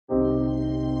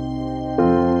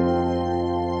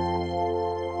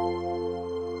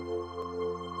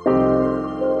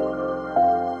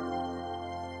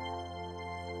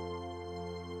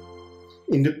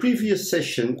previous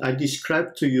session, I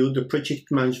described to you the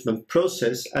project management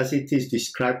process as it is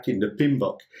described in the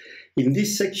PMBOK. In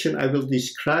this section, I will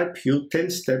describe you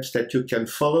 10 steps that you can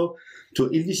follow to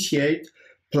initiate,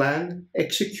 plan,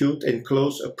 execute, and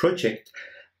close a project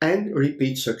and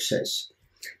repeat success.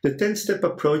 The 10-step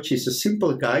approach is a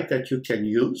simple guide that you can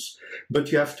use,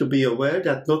 but you have to be aware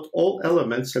that not all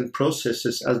elements and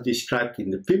processes as described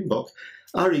in the PMBOK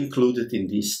are included in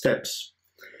these steps.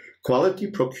 Quality,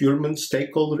 procurement,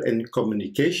 stakeholder, and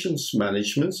communications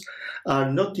management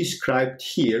are not described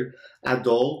here at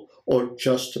all or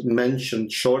just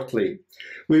mentioned shortly.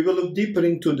 We will look deeper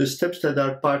into the steps that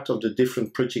are part of the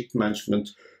different project management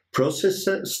process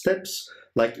steps,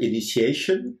 like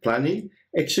initiation, planning,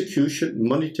 execution,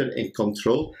 monitor and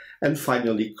control, and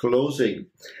finally closing.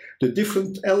 The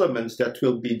different elements that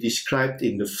will be described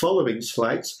in the following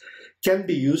slides can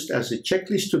be used as a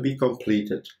checklist to be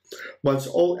completed. Once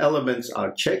all elements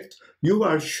are checked, you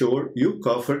are sure you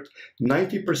covered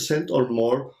 90% or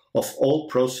more of all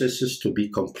processes to be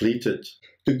completed.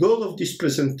 The goal of this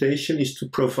presentation is to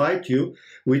provide you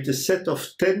with a set of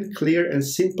 10 clear and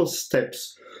simple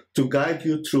steps to guide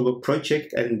you through a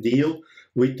project and deal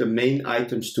with the main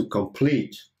items to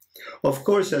complete. Of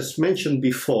course, as mentioned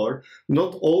before,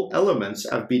 not all elements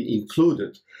have been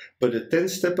included, but a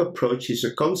 10-step approach is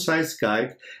a concise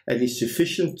guide and is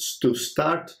sufficient to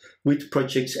start with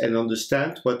projects and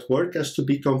understand what work has to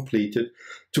be completed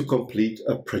to complete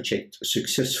a project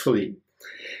successfully.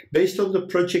 Based on the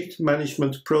project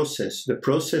management process, the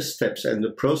process steps and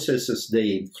the processes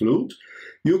they include,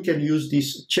 you can use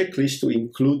this checklist to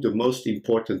include the most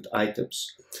important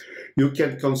items. You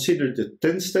can consider the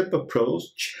 10-step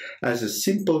approach as a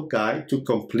simple guide to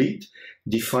complete,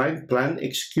 define, plan,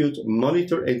 execute,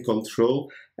 monitor and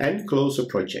control, and close a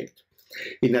project.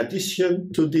 In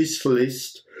addition to this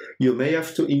list, you may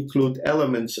have to include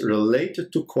elements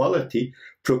related to quality,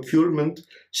 procurement,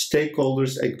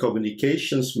 stakeholders, and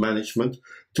communications management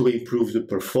to improve the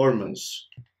performance.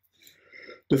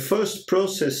 The first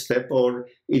process step or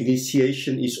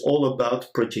initiation is all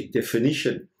about project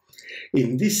definition.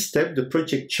 In this step, the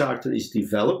project charter is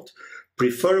developed,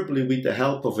 preferably with the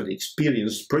help of an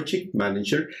experienced project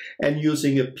manager and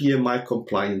using a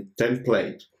PMI-compliant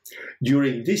template.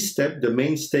 During this step, the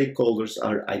main stakeholders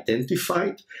are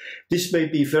identified. This may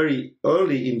be very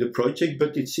early in the project,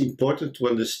 but it's important to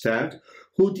understand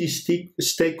who these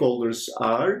stakeholders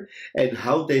are and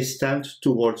how they stand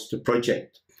towards the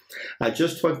project. I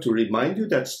just want to remind you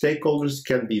that stakeholders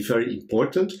can be very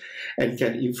important and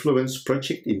can influence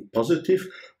project in positive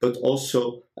but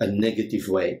also a negative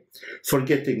way.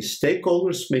 Forgetting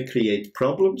stakeholders may create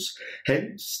problems,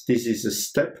 hence this is a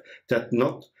step that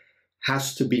not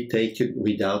has to be taken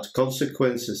without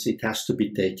consequences. It has to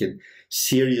be taken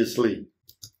seriously.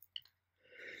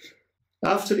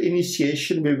 After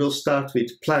initiation, we will start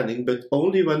with planning, but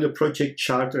only when the project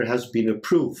charter has been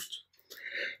approved.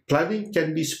 Planning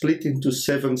can be split into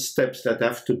 7 steps that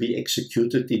have to be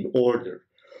executed in order.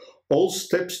 All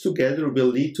steps together will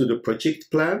lead to the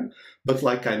project plan, but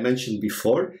like I mentioned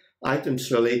before,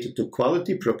 items related to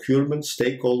quality, procurement,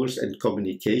 stakeholders, and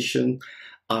communication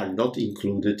are not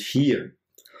included here.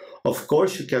 Of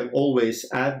course, you can always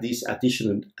add these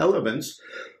additional elements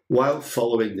while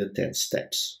following the 10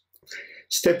 steps.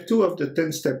 Step 2 of the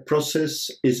 10-step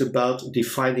process is about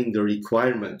defining the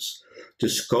requirements, the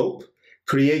scope,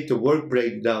 create the work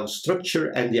breakdown structure,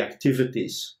 and the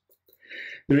activities.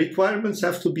 The requirements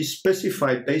have to be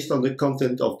specified based on the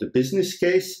content of the business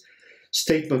case,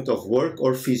 statement of work,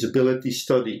 or feasibility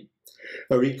study.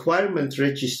 A requirement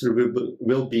register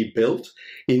will be built,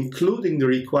 including the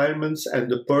requirements and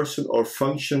the person or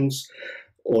function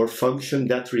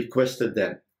that requested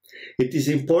them. It is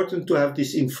important to have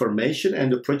this information,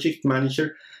 and the project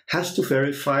manager has to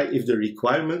verify if the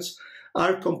requirements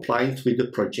are compliant with the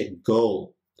project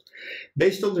goal.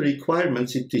 Based on the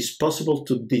requirements, it is possible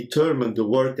to determine the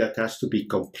work that has to be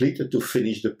completed to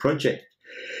finish the project.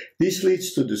 This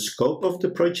leads to the scope of the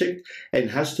project and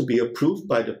has to be approved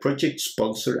by the project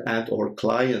sponsor and/or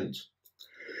client.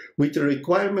 With the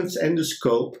requirements and the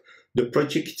scope, the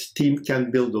project team can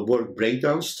build a work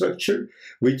breakdown structure,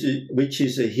 which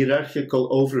is a hierarchical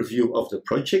overview of the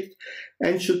project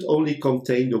and should only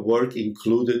contain the work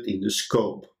included in the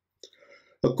scope.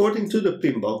 According to the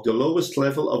PMBOK, the lowest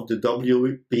level of the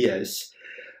WBS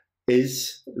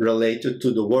is related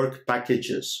to the work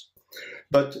packages.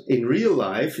 But in real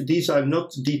life, these are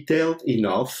not detailed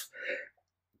enough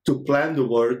to plan the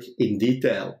work in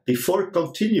detail. Before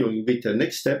continuing with the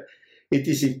next step, it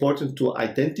is important to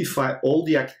identify all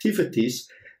the activities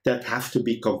that have to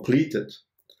be completed.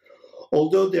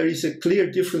 Although there is a clear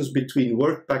difference between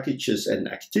work packages and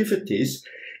activities,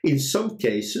 in some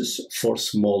cases, for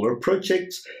smaller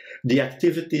projects, the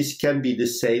activities can be the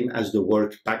same as the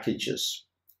work packages.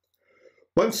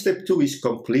 Once step 2 is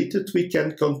completed, we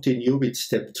can continue with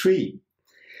step 3.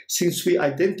 Since we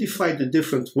identify the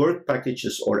different work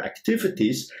packages or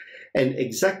activities and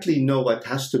exactly know what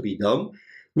has to be done,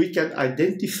 we can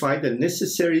identify the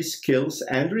necessary skills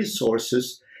and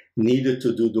resources needed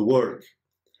to do the work.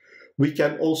 We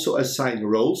can also assign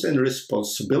roles and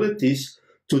responsibilities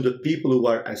to the people who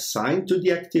are assigned to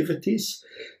the activities,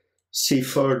 see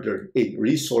further in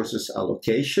resources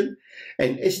allocation,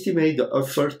 and estimate the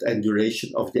effort and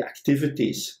duration of the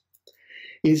activities.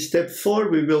 In step 4,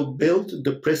 we will build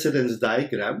the precedence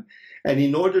diagram, and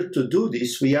in order to do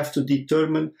this, we have to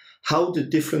determine how the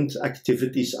different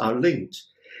activities are linked.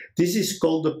 This is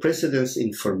called the precedence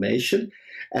information,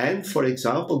 and, for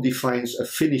example, defines a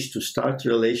finish to start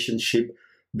relationship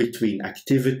between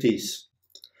activities.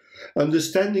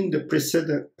 Understanding the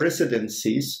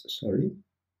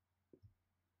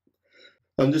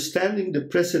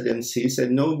precedences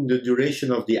and knowing the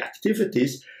duration of the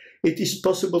activities, it is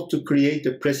possible to create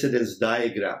a precedence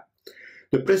diagram.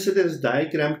 The precedence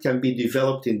diagram can be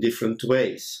developed in different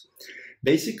ways.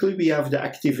 Basically, we have the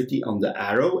activity on the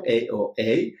arrow,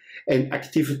 AOA, and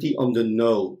activity on the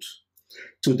node.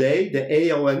 Today, the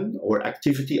AON, or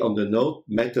activity on the node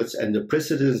methods, and the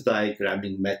precedence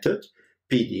diagramming method,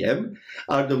 PDM,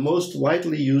 are the most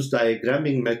widely used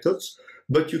diagramming methods,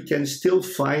 but you can still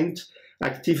find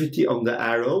activity on the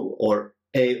arrow, or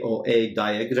AOA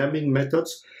diagramming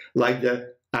methods, like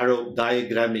the arrow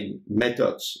diagramming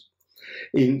methods.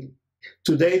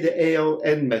 Today, the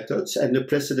AON methods and the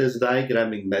precedence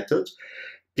diagramming method,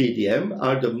 PDM,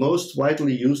 are the most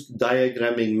widely used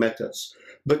diagramming methods,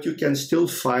 but you can still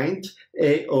find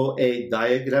AOA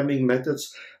diagramming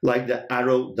methods like the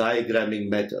arrow diagramming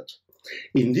method.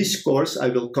 In this course, I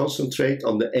will concentrate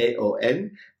on the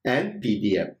AON and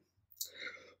PDM.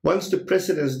 Once the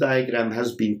precedence diagram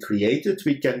has been created,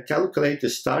 we can calculate the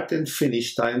start and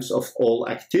finish times of all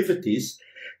activities,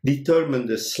 determine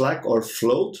the slack or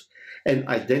float, and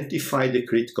identify the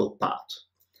critical path.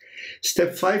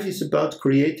 Step 5 is about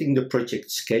creating the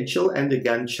project schedule and the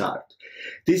Gantt chart.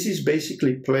 This is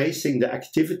basically placing the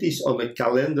activities on a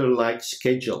calendar-like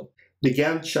schedule. The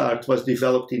Gantt chart was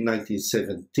developed in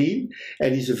 1917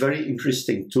 and is a very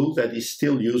interesting tool that is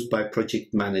still used by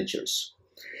project managers.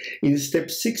 In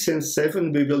step 6 and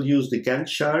 7, we will use the Gantt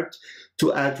chart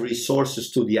to add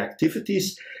resources to the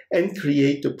activities and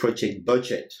create the project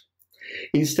budget.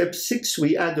 In step 6,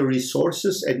 we add the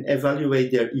resources and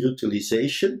evaluate their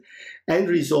utilization and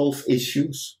resolve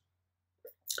issues.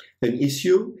 An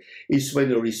issue is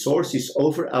when a resource is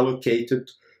over-allocated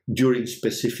during a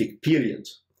specific period.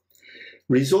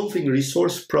 Resolving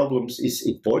resource problems is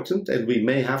important, and we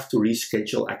may have to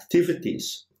reschedule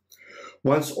activities.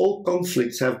 Once all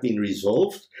conflicts have been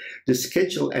resolved, the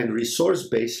schedule and resource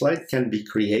baseline can be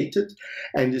created,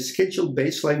 and the schedule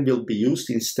baseline will be used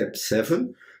in step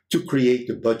 7 to create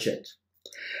the budget.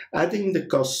 Adding the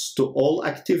costs to all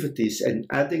activities and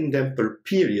adding them per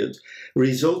period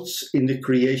results in the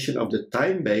creation of the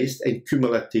time-based and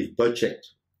cumulative budget.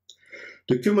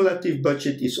 The cumulative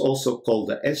budget is also called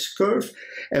the S-curve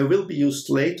and will be used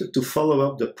later to follow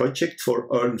up the project for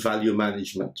earned value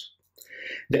management.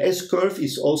 The S-curve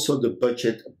is also the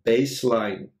budget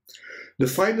baseline. The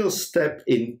final step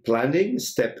in planning,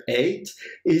 step 8,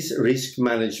 is risk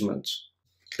management.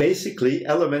 Basically,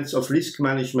 elements of risk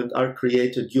management are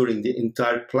created during the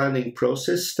entire planning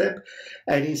process step,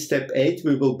 and in step 8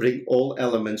 we will bring all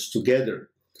elements together.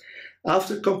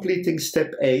 After completing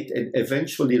step 8 and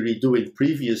eventually redoing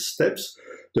previous steps,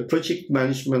 the project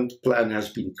management plan has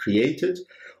been created,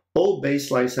 all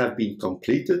baselines have been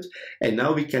completed, and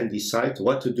now we can decide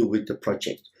what to do with the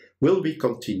project. Will we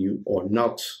continue or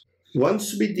not?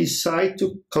 Once we decide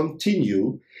to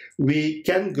continue, we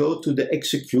can go to the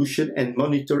execution and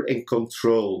monitor and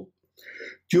control.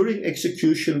 During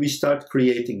execution, we start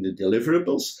creating the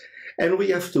deliverables, and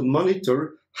we have to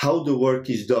monitor how the work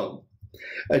is done.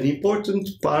 An important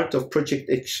part of project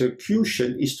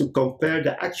execution is to compare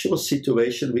the actual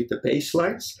situation with the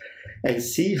baselines and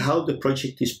see how the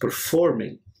project is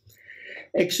performing.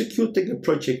 Executing a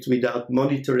project without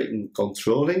monitoring and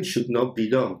controlling should not be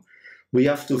done. We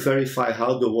have to verify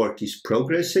how the work is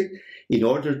progressing in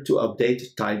order to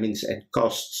update timings and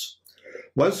costs.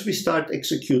 Once we start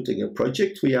executing a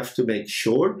project, we have to make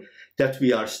sure that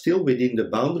we are still within the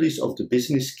boundaries of the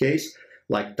business case,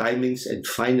 like timings and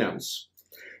finance.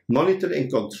 Monitor and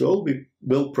control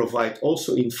will provide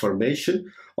also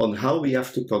information on how we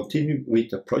have to continue with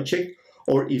the project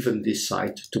or even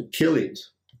decide to kill it.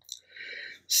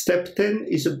 Step 10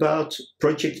 is about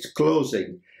project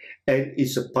closing and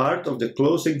is a part of the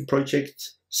closing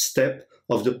project step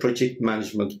of the project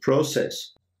management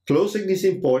process. Closing is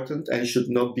important and should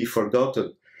not be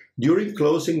forgotten. During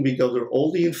closing, we gather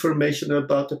all the information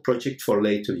about the project for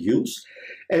later use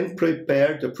and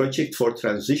prepare the project for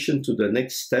transition to the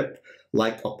next step,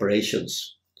 like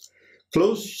operations.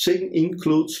 Closing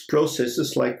includes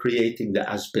processes like creating the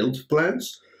as-built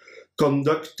plans,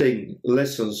 conducting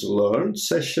lessons learned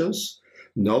sessions,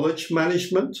 knowledge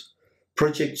management,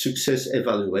 project success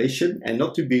evaluation, and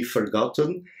not to be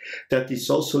forgotten, that is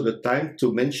also the time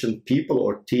to mention people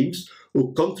or teams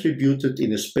who contributed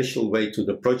in a special way to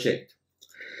the project.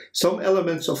 Some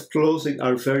elements of closing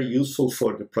are very useful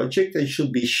for the project and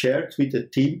should be shared with the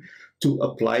team to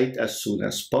apply it as soon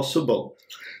as possible.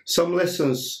 Some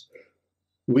lessons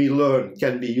we learn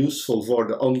can be useful for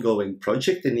the ongoing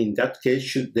project, and in that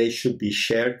case they should be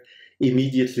shared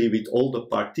immediately with all the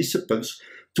participants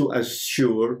to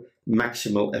assure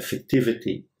maximal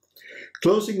effectivity.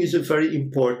 Closing is a very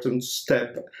important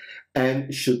step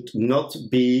and should not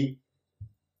be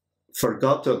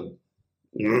forgotten.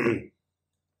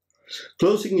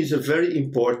 Closing is very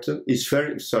important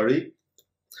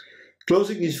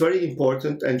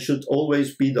and should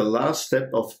always be the last step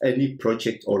of any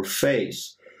project or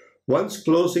phase. Once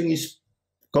closing is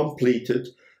completed,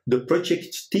 the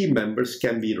project team members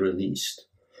can be released.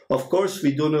 Of course,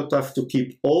 we do not have to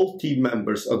keep all team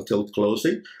members until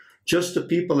closing, just the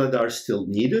people that are still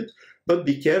needed, but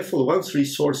be careful, once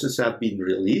resources have been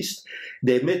released,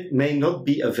 they may not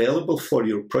be available for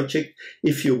your project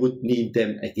if you would need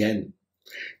them again.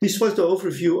 This was the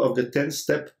overview of the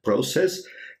 10-step process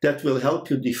that will help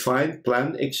you define,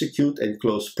 plan, execute, and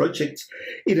close projects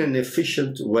in an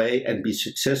efficient way and be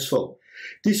successful.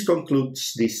 This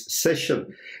concludes this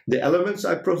session. The elements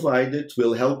I provided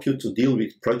will help you to deal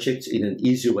with projects in an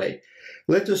easy way.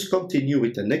 Let us continue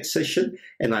with the next session,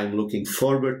 and I'm looking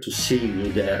forward to seeing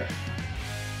you there.